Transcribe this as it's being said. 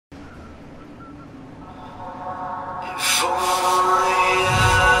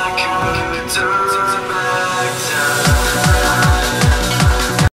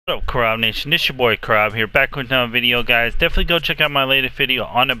Corral Nation? This your boy Corral here, back with another video, guys. Definitely go check out my latest video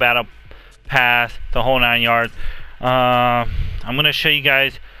on the battle pass, the whole 9 yards. I'm gonna show you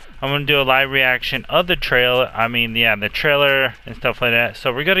guys. I'm gonna do a live reaction of the trailer. The trailer and stuff like that.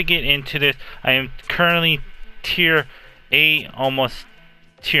 So we're gonna get into this. I am currently tier 8, almost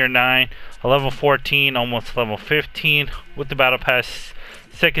tier 9, a level 14, almost level 15 with the battle pass,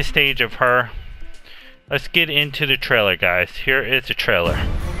 second stage of her. Let's get into the trailer, guys. Here is the trailer.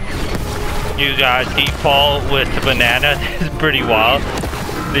 You got default with the banana. It's pretty wild.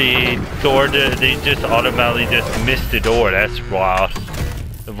 The door, they just automatically just missed the door. That's wild.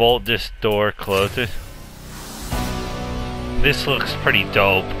 The vault, this door closes. This looks pretty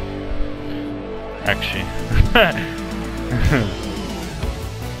dope, actually.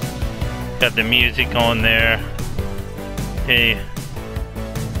 Got the music on there. Hey.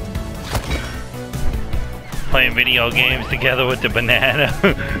 Playing video games together with the banana.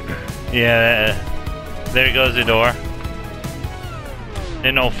 Yeah, there goes the door.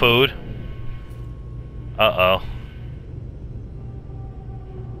 There's no food. Uh-oh.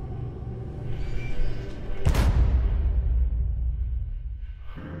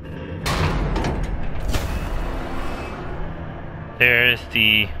 There's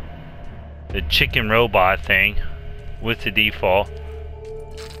the chicken robot thing with the default.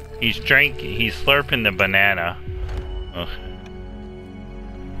 He's slurping the banana. Ugh.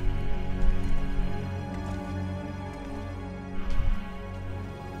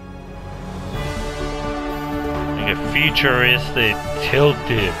 Like a futuristic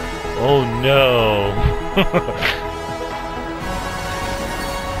tilted. Oh no.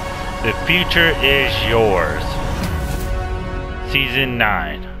 The future is yours. Season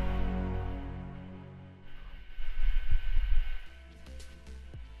 9.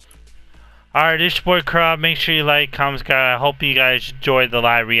 Alright, this your boy Crowd. Make sure you like, comment, guys. I hope you guys enjoyed the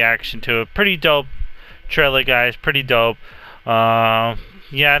live reaction to it. Pretty dope trailer, guys. Pretty dope.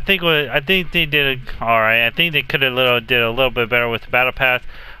 Yeah, I think they did alright. I think they could have did a little bit better with the battle pass,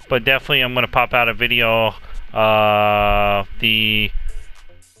 but definitely I'm gonna pop out a video the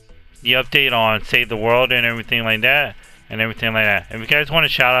update on Save the World and everything like that. If you guys want to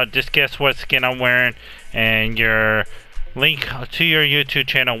shout out, just guess what skin I'm wearing, and your link to your YouTube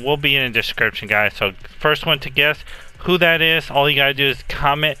channel will be in the description, guys. So first one to guess who that is, all you gotta do is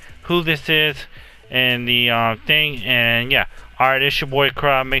comment who this is and the thing, and yeah. Alright, it's your boy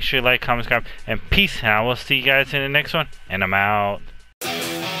Crowd. Make sure you like, comment, subscribe, and peace. And I will see you guys in the next one, and I'm out.